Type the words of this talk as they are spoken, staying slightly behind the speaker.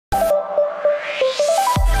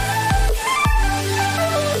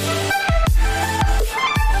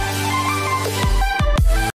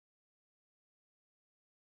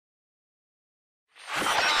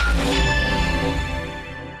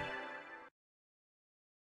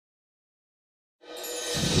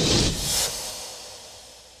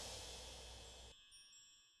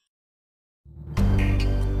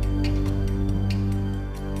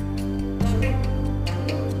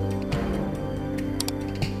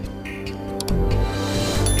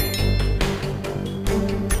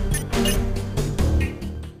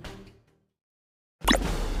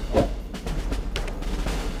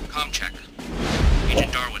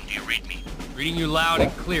loud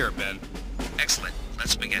and clear, Ben. Excellent.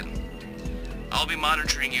 Let's begin. I'll be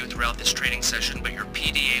monitoring you throughout this training session, but your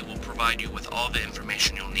PDA will provide you with all the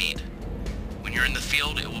information you'll need. When you're in the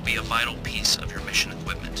field, it will be a vital piece of your mission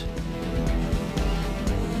equipment.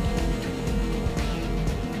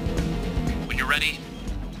 When you're ready,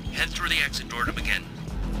 head through the exit door to begin.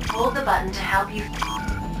 Hold the button to help you.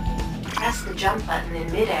 Press the jump button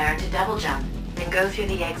in midair to double jump, then go through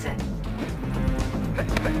the exit.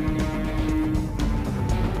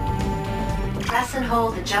 Press and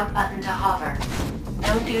hold the jump button to hover.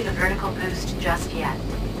 Don't do the vertical boost just yet.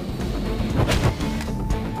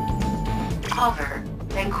 Hover,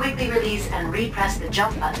 then quickly release and repress the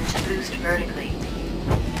jump button to boost vertically.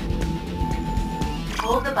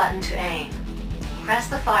 Hold the button to aim. Press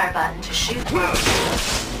the fire button to shoot low.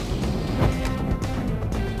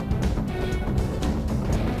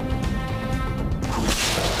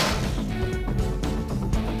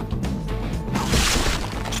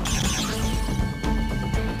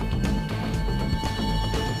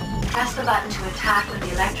 Press the button to attack with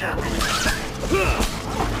the electro.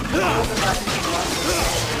 Hold the button to launch.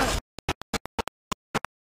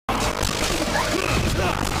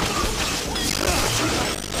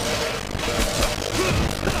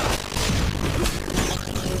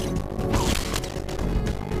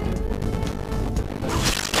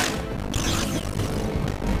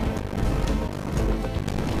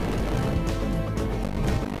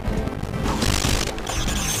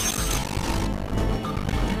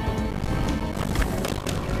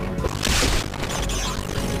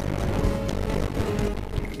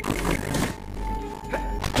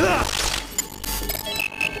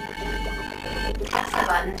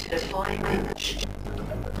 To deploy range.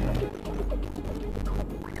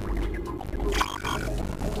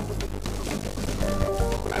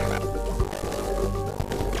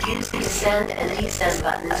 Use the ascend and descend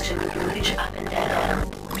buttons to move mooch up and down.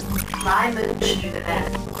 Fly mooch through the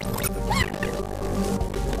vent.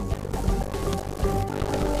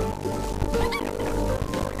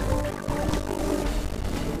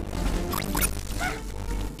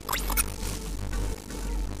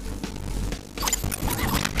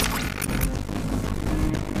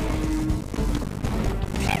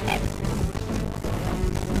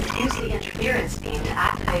 Interference beam to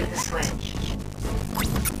activate the switch.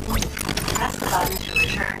 Press the button to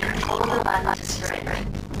return and hold the button to sprint.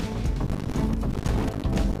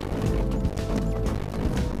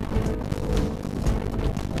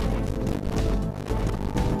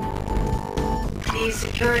 These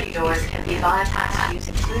security doors can be bypassed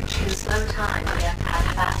using switch in slow time to have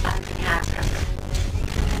fast moving happen.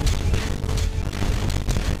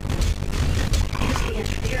 Use the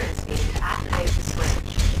interference beam to activate the switch.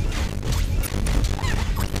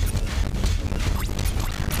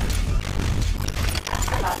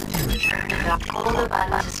 Hold the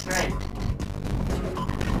button to sprint.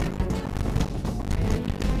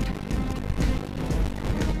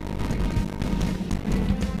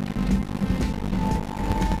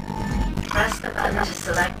 Press the button to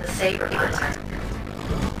select the saber button.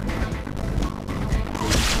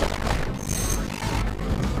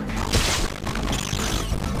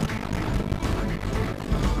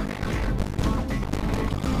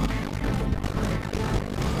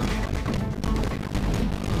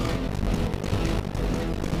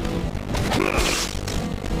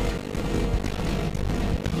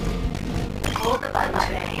 Hold the button to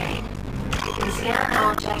aim. You can scan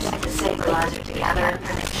objects with the stabilizer to gather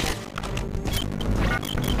information.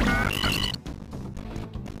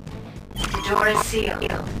 The door is sealed.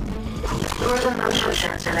 Lure the motion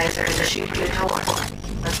sensor laser to shoot through the door,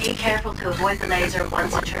 but be careful to avoid the laser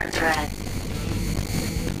once it turns red.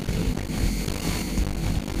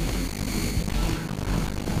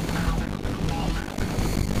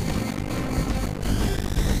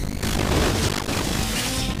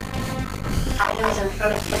 Items in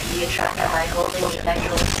front of you can be attracted by holding the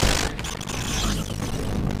electrode.